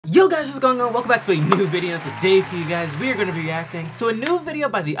Yo guys, what's going on? Welcome back to a new video. Today for you guys, we are going to be reacting to a new video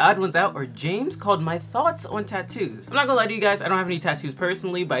by TheOdd1sOut or James called My Thoughts on Tattoos. I'm not gonna lie to you guys, I don't have any tattoos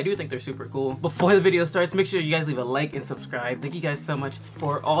personally, but I do think they're super cool. Before the video starts, make sure you guys leave a like and subscribe. Thank you guys so much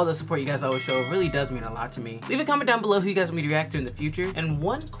for all the support you guys always show. It really does mean a lot to me. Leave a comment down below who you guys want me to react to in the future, and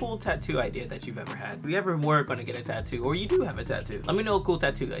one cool tattoo idea that you've ever had. If you ever were going to get a tattoo, or you do have a tattoo, let me know a cool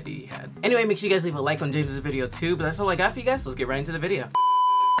tattoo idea you had. Anyway, make sure you guys leave a like on James's video too, but that's all I got for you guys. Let's get right into the video.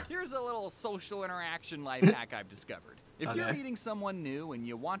 Here's a little social interaction life hack I've discovered. If you're meeting someone new and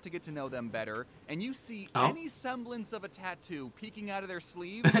you want to get to know them better, and you see any semblance of a tattoo peeking out of their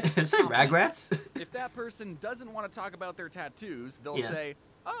sleeve, is it Ragrats? If that person doesn't want to talk about their tattoos, they'll say,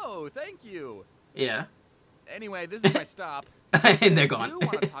 "Oh, thank you." Yeah. Anyway, this is my stop. And they're gone. If they do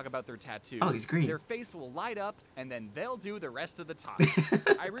want to talk about their tattoos, oh, he's green. Their face will light up, and then they'll do the rest of the talk.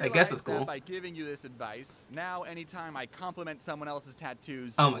 I realize that by giving you this advice, now anytime I compliment someone else's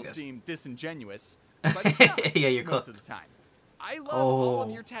tattoos, it will seem disingenuous. But it's not yeah, you're most close. of the time. I love all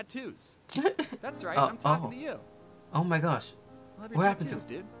of your tattoos. That's right, I'm talking to you. Oh my gosh. What happened to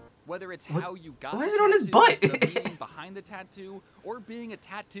dude? Whether it's how you got why is it on his butt? the meaning behind the tattoo, or being a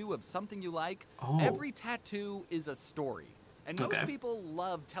tattoo of something you like, every tattoo is a story. And most people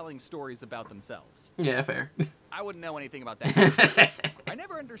love telling stories about themselves. Yeah, fair. I wouldn't know anything about that. I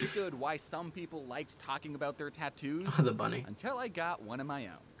never understood why some people liked talking about their tattoos the bunny. Until I got one of my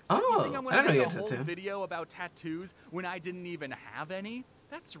own. Oh, you think I'm going to make a whole video about tattoos when I didn't even have any?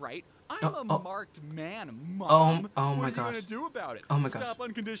 That's right. I'm a marked man, Mom. Oh What my are you gosh. going to do about it? Oh my gosh. Stop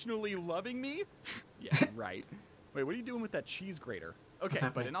unconditionally loving me? Yeah, right. Wait, what are you doing with that cheese grater? Okay,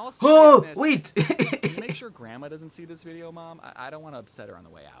 but in all seriousness, wait! Can you make sure Grandma doesn't see this video, Mom? I don't want to upset her on the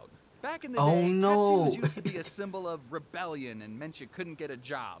way out. Back in the day, tattoos used to be a symbol of rebellion and meant you couldn't get a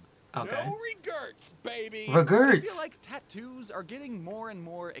job. No regrets, baby! Regrets! I feel like tattoos are getting more and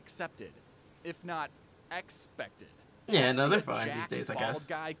more accepted, if not expected. Yeah, no, they're fine these days, I guess. Bald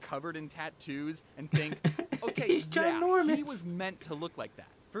guy covered in tattoos and think, okay, he was meant to look like that.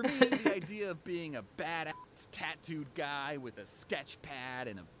 For me, the idea of being a badass tattooed guy with a sketch pad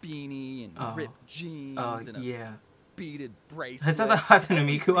and a beanie and ripped jeans and a beaded bracelet, is that the Hatsune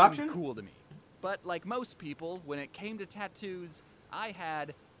Miku option? Cool to me. But like most people, when it came to tattoos, I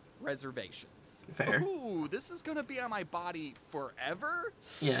had reservations. Fair. Ooh, this is gonna be on my body forever?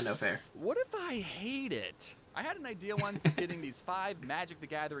 Yeah, no fair. What if I hate it? I had an idea once of getting these 5 Magic the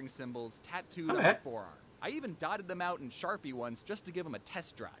Gathering symbols tattooed on my forearm. I even dotted them out in Sharpie once just to give them a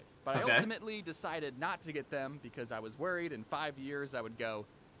test drive. But I ultimately decided not to get them because I was worried in 5 years I would go,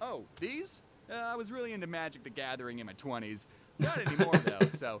 oh, these? I was really into Magic the Gathering in my 20s. Not anymore, though,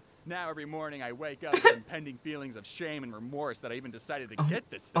 so now every morning I wake up with impending feelings of shame and remorse that I even decided to get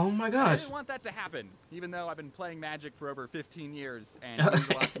this thing. Oh my gosh. I didn't want that to happen, even though I've been playing Magic for over 15 years, and it means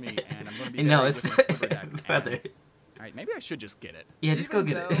a lot to me, and I'm going to be feather. All right, maybe I should just get it. Yeah, just go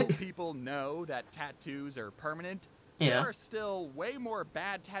get it. Even though people know that tattoos are permanent, there are still way more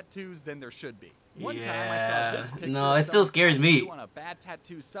bad tattoos than there should be. One time I saw this picture no, it still scares me. On a bad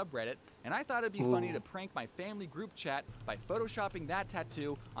tattoo subreddit, and I thought it'd be funny to prank my family group chat by photoshopping that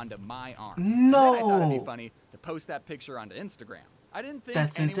tattoo onto my arm. No! And then I thought it'd be funny to post that picture onto Instagram. I didn't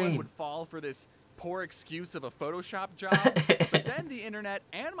think anyone would fall for this poor excuse of a Photoshop job, but then the internet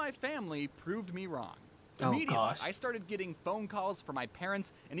and my family proved me wrong. Immediately, I started getting phone calls from my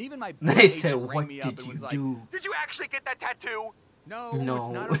parents, and even my book agent rang me up and was like, "Did you actually get that tattoo?" No, it's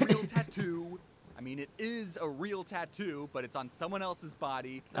not a real tattoo. I mean, it is a real tattoo, but it's on someone else's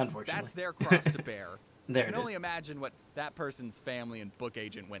body. Unfortunately. That's their cross to bear. There I can only imagine what that person's family and book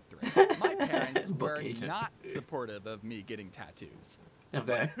agent went through. My parents were not supportive of me getting tattoos.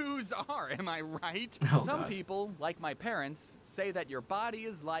 But whose are, am I right? Some people, like my parents, say that your body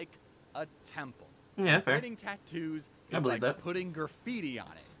is like a temple. Yeah, fair. Getting tattoos is like putting graffiti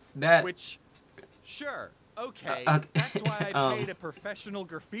on it. Which, sure, okay, that's why I paid a professional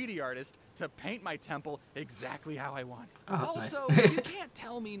graffiti artist to paint my temple exactly how I want it. Also, you can't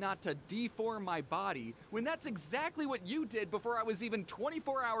tell me not to deform my body when that's exactly what you did before I was even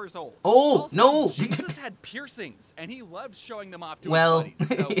 24 hours old. Oh, also, no! Jesus had piercings, and he loved showing them off to his buddies,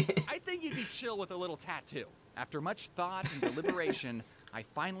 so I think he'd be chill with a little tattoo. After much thought and deliberation, I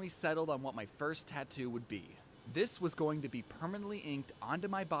finally settled on what my first tattoo would be. This was going to be permanently inked onto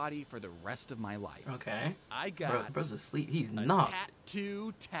my body for the rest of my life. Okay. I got bro's asleep. He's a not.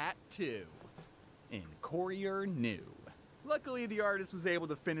 tattoo in Courier New. Luckily, the artist was able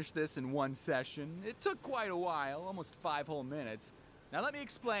to finish this in one session. It took quite a while, almost 5 whole minutes. Now let me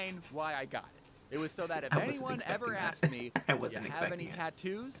explain why I got it. It was so that if anyone ever asked me, do you have any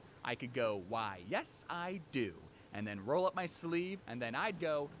tattoos? I could go, why, yes, I do. And then roll up my sleeve, and then I'd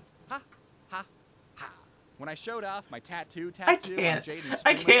go, Ha, ha, ha. When I showed off my tattoo on I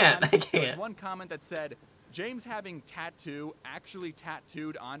Jaden's can't. there was one comment that said, James having tattoo actually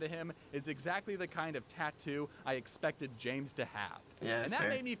tattooed onto him is exactly the kind of tattoo I expected James to have. Yeah, and that fair.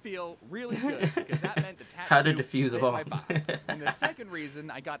 made me feel really good because that meant the tattoo How to defuse a fit bomb. my vibe. And the second reason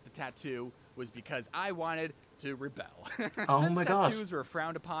I got the tattoo was because I wanted to rebel. Oh Since my gosh. tattoos were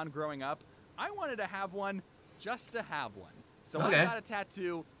frowned upon growing up, I wanted to have one just to have one. So Okay. I got a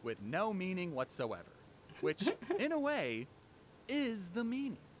tattoo with no meaning whatsoever, which, in a way, is the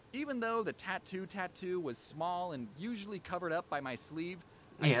meaning. Even though the tattoo was small and usually covered up by my sleeve,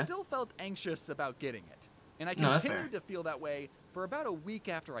 I still felt anxious about getting it. And I continued to feel that way for about a week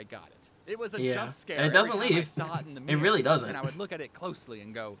after I got it. It was a jump scare. It doesn't every time leave. I saw it in the mirror. It really doesn't. And I would look at it closely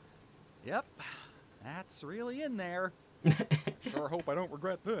and go, yep, that's really in there. Sure hope I don't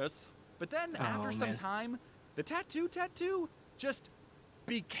regret this. But then after some time, the tattoo just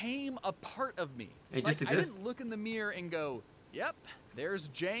became a part of me. It like, just I exists. didn't look in the mirror and go, yep, there's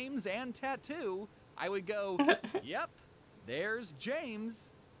James and tattoo. I would go, yep, there's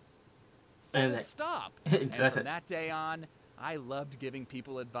James. Full stop. And from that day on, I loved giving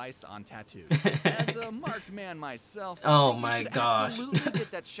people advice on tattoos. As a marked man myself, Oh I think my you should gosh. absolutely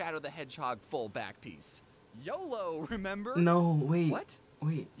get that Shadow the Hedgehog full back piece. YOLO, remember? No, wait. What?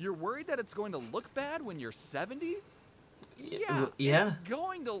 Wait. You're worried that it's going to look bad when you're 70? Yeah. It's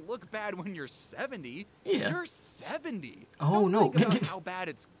going to look bad when you're 70. Yeah. You're 70. Oh, Don't no. think about how bad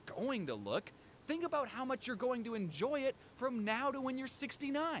it's going to look. Think about how much you're going to enjoy it from now to when you're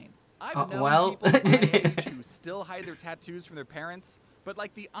 69. I've known people my age who still hide their tattoos from their parents, but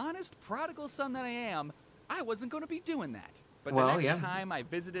like the honest prodigal son that I am, I wasn't going to be doing that. But the next time I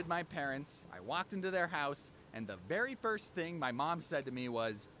visited my parents, I walked into their house, and the very first thing my mom said to me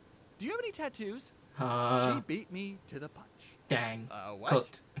was, "Do you have any tattoos?" She beat me to the punch. Dang. What?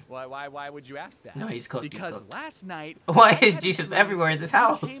 Cooked. Why would you ask that? No, he's cooked. Because last night, why is Jesus everywhere in this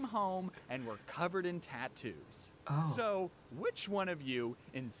house? Came home and were covered in tattoos. Oh. So, which one of you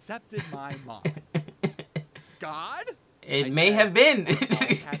incepted my mom? God? It may have been. Are all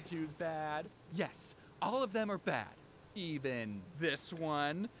tattoos bad? Yes, all of them are bad. Even this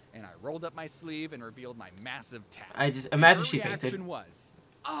one. And I rolled up my sleeve and revealed my massive tat. I just imagine her she reaction fainted. was,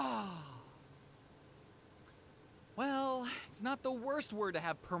 "Ah." Well, it's not the worst word to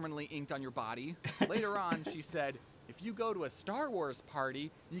have permanently inked on your body. Later on, she said, if you go to a Star Wars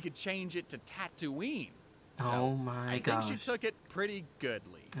party, you could change it to Tatooine. Oh my gosh. I think she took it pretty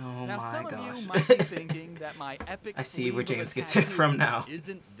goodly. Oh now, my some gosh. of you might be thinking that my epic I see sleeve where of a James gets it tattoo from now.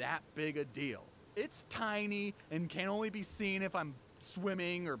 isn't that big a deal. It's tiny and can only be seen if I'm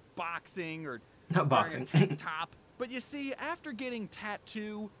swimming or boxing or Not wearing boxing. a tank top. But you see, after getting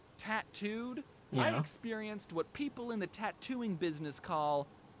tattooed, I experienced what people in the tattooing business call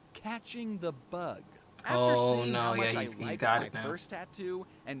catching the bug. After seeing how much I liked my first tattoo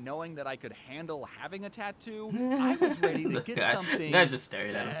and knowing that I could handle having a tattoo, I was ready to get something. I just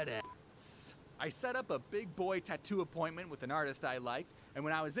stared at him. I set up a big boy tattoo appointment with an artist I liked, and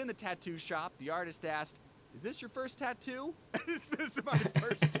when I was in the tattoo shop, the artist asked, "Is this your first tattoo?" "Is this my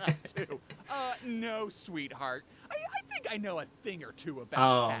first tattoo?" No, sweetheart. I think I know a thing or two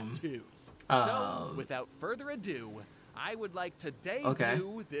about tattoos. So, without further ado, I would like to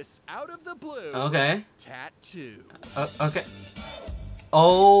debut this out of the blue tattoo. Okay.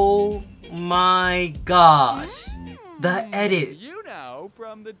 Oh my gosh. The edit. You know,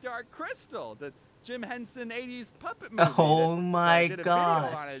 from the Dark Crystal, the Jim Henson 80s puppet movie. Oh my I did a gosh.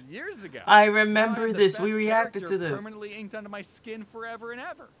 video on it years ago. I remember now this. The we best reacted to this. Permanently inked onto my skin forever and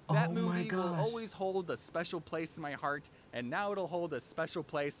ever. That movie will always hold a special place in my heart, and now it'll hold a special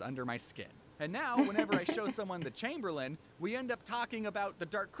place under my skin. And now, whenever I show someone the Chamberlain, we end up talking about the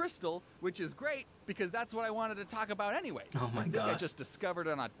Dark Crystal, which is great because that's what I wanted to talk about anyways. Oh my I think gosh. I just discovered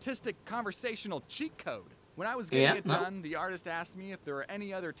an autistic conversational cheat code. When I was getting it done, the artist asked me if there were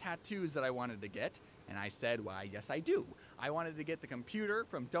any other tattoos that I wanted to get, and I said, why, yes I do. I wanted to get the computer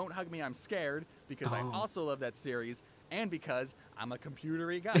from Don't Hug Me, I'm Scared, because I also love that series, and because I'm a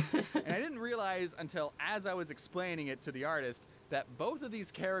computery guy. And I didn't realize until as I was explaining it to the artist that both of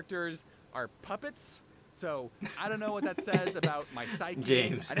these characters are puppets. So I don't know what that says about my psyche.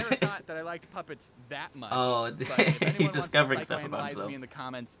 James. I never thought that I liked puppets that much. Oh, but if anyone he's wants discovering to stuff about psychoanalyze himself. me in the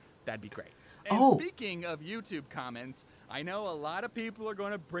comments, that'd be great. And speaking of YouTube comments, I know a lot of people are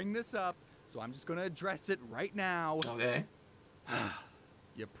going to bring this up, so I'm just going to address it right now. Okay.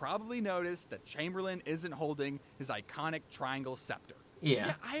 You probably noticed that Chamberlain isn't holding his iconic triangle scepter.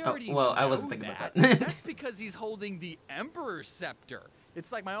 Yeah. I already well, know I wasn't thinking about that. that. That's because he's holding the Emperor's scepter.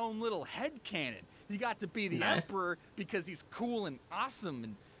 It's like my own little headcanon. He got to be the Emperor because he's cool and awesome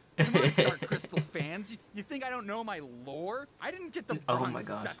and Come on, Dark Crystal fans. You think I don't know my lore? I didn't get the bronze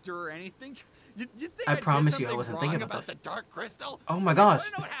scepter or anything. You think I promise you I wasn't thinking about this. The Dark Crystal? Oh my gosh.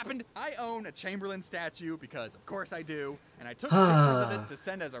 You know what happened? I own a Chamberlain statue because of course I do, and I took pictures of it to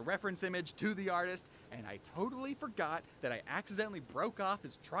send as a reference image to the artist, and I totally forgot that I accidentally broke off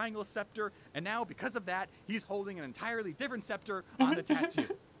his triangle scepter, and now because of that, he's holding an entirely different scepter on the tattoo.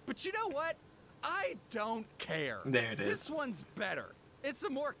 But you know what? I don't care. There it is. This one's better. It's a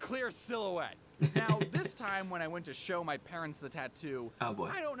more clear silhouette. Now, this time when I went to show my parents the tattoo, oh boy,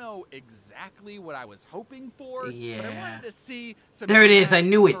 I don't know exactly what I was hoping for, yeah. but I wanted to see some there it is, I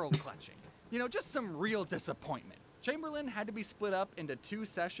knew it. Clutching. You know, just some real disappointment. Chamberlain had to be split up into 2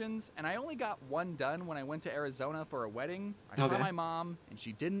 sessions, and I only got one done when I went to Arizona for a wedding. I saw my mom, and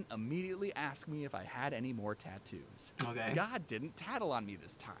she didn't immediately ask me if I had any more tattoos. God didn't tattle on me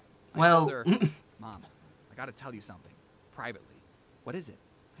this time. I told her, Mom, I gotta tell you something, privately. What is it?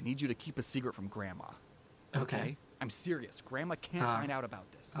 I need you to keep a secret from Grandma. Okay? I'm serious. Grandma can't find out about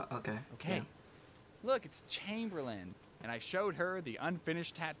this. Okay? Yeah. Look, it's Chamberlain. And I showed her the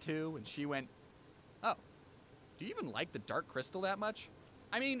unfinished tattoo, and she went, oh, do you even like the Dark Crystal that much?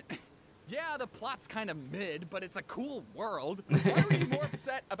 I mean, yeah, the plot's kind of mid, but it's a cool world. Why are you more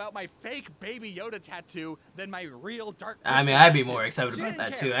upset about my fake Baby Yoda tattoo than my real Dark Crystal? I mean, I'd be more excited about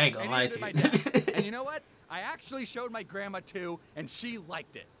that too. I ain't gonna lie to you. And you know what? I actually showed my grandma too, and she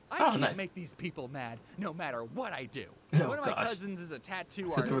liked it. I can't make these people mad, no matter what I do. One of my cousins is a tattoo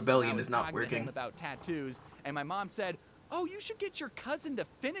artist. The rebellion is not working. About tattoos, and my mom said, "Oh, you should get your cousin to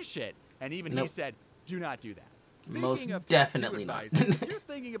finish it." And even he said, "Do not do that." Speaking of definitely advice, not. if you're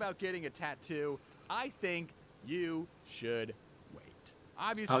thinking about getting a tattoo, I think you should wait.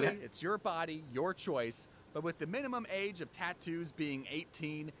 Obviously, it's your body, your choice. But with the minimum age of tattoos being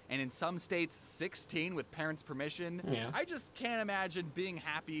 18, and in some states 16 with parents' permission, I just can't imagine being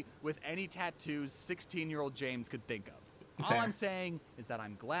happy with any tattoos 16-year-old James could think of. All I'm saying is that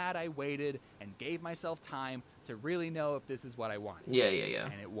I'm glad I waited and gave myself time to really know if this is what I wanted. Yeah.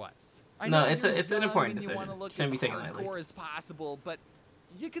 And it was. No, it's an important decision. You want to look Shouldn't as be taken lightly. hardcore as possible, but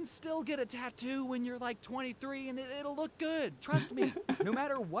you can still get a tattoo when you're like 23, and it'll look good. Trust me. No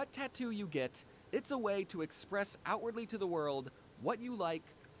matter what tattoo you get, it's a way to express outwardly to the world what you like,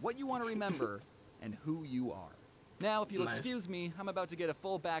 what you want to remember, and who you are. Now, if you'll excuse me, I'm about to get a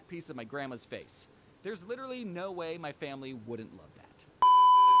full back piece of my grandma's face. There's literally no way my family wouldn't love that.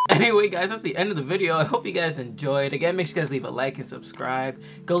 Anyway, guys, that's the end of the video. I hope you guys enjoyed. Again, make sure you guys leave a like and subscribe.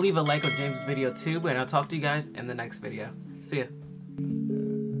 Go leave a like on James' video too, and I'll talk to you guys in the next video. See ya.